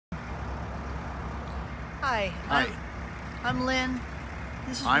Hi. Hi. I'm Lynn.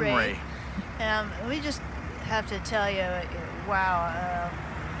 This is I'm Ray. Ray. We just have to tell you, wow,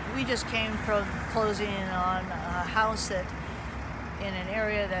 we just came from closing on a house that in an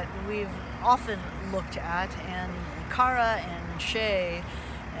area that we've often looked at, and Carra and Shae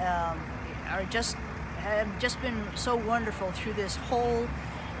have just been so wonderful through this whole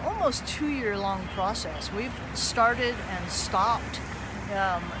almost 2-year-long process. We've started and stopped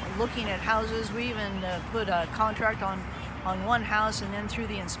looking at houses. We even put a contract on one house, and then through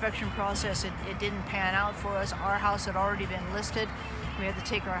the inspection process it didn't pan out for us. Our house had already been listed. We had to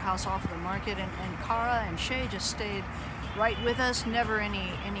take our house off of the market, and Carra and Shae just stayed right with us, never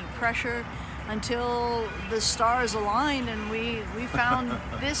any pressure, until the stars aligned and we found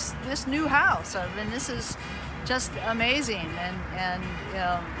this new house. I mean, this is just amazing, and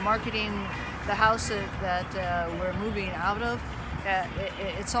marketing the house that we're moving out of,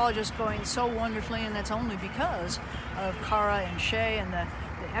 it's all just going so wonderfully, and that's only because of Carra and Shae and the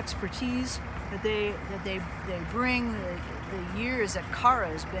expertise that they bring. The years that Carra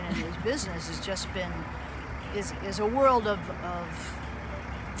has been in this business has just been is a world of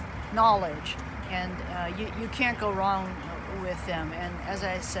knowledge, and you can't go wrong with them. And as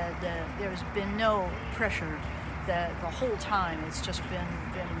I said, there's been no pressure the whole time. It's just been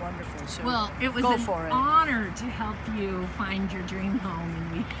wonderful. So well, it was an honor to help you find your dream home,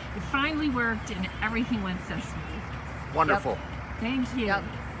 and it finally worked, and everything went so smooth. Wonderful. Yep. Thank you. Yep.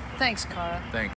 Thanks, Carra. Thanks.